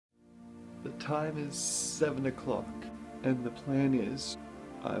The time is 7 o'clock and the plan is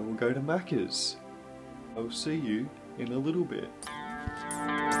I will go to Macca's. I'll see you in a little bit.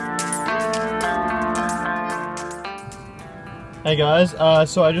 Hey guys,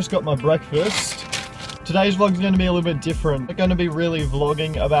 so I just got my breakfast. Today's vlog is going to be a little bit different. I'm going to be really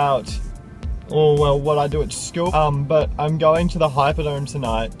vlogging about, what I do at school. But I'm going to the Hyperdome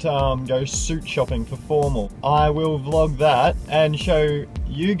tonight to go suit shopping for formal. I will vlog that and show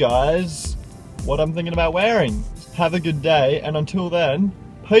you guys what I'm thinking about wearing. Have a good day, and until then,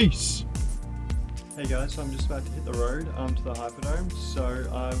 peace! Hey guys, so I'm just about to hit the road to the Hyperdome, so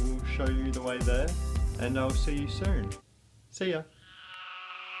I will show you the way there, and I'll see you soon. See ya!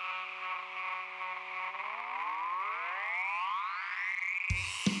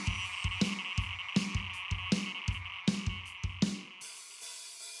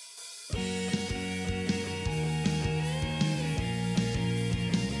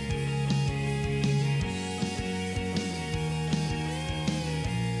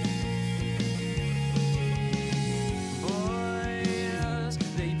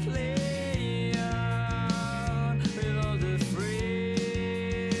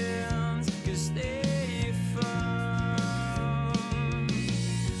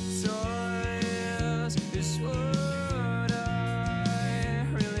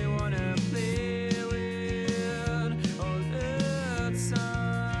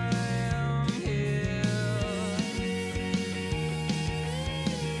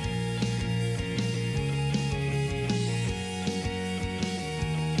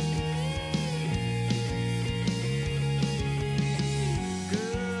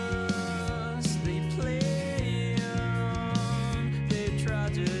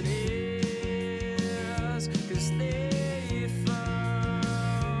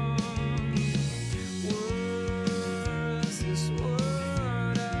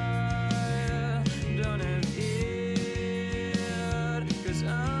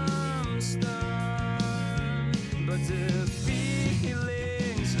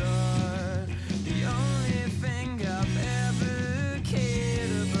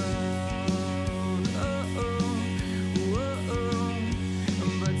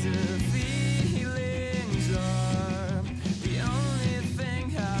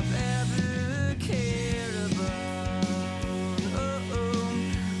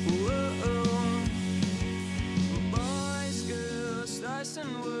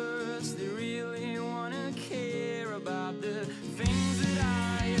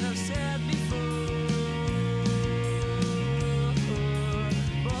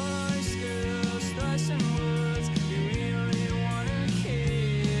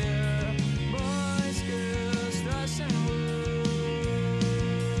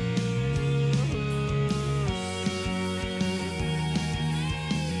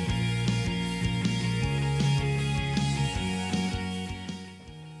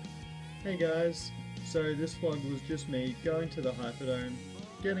 Hey guys, so this vlog was just me going to the Hyperdome,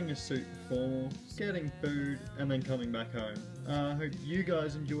 getting a suit for formal, getting food, and then coming back home. I hope you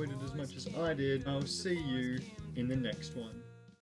guys enjoyed it as much as I did. I'll see you in the next one.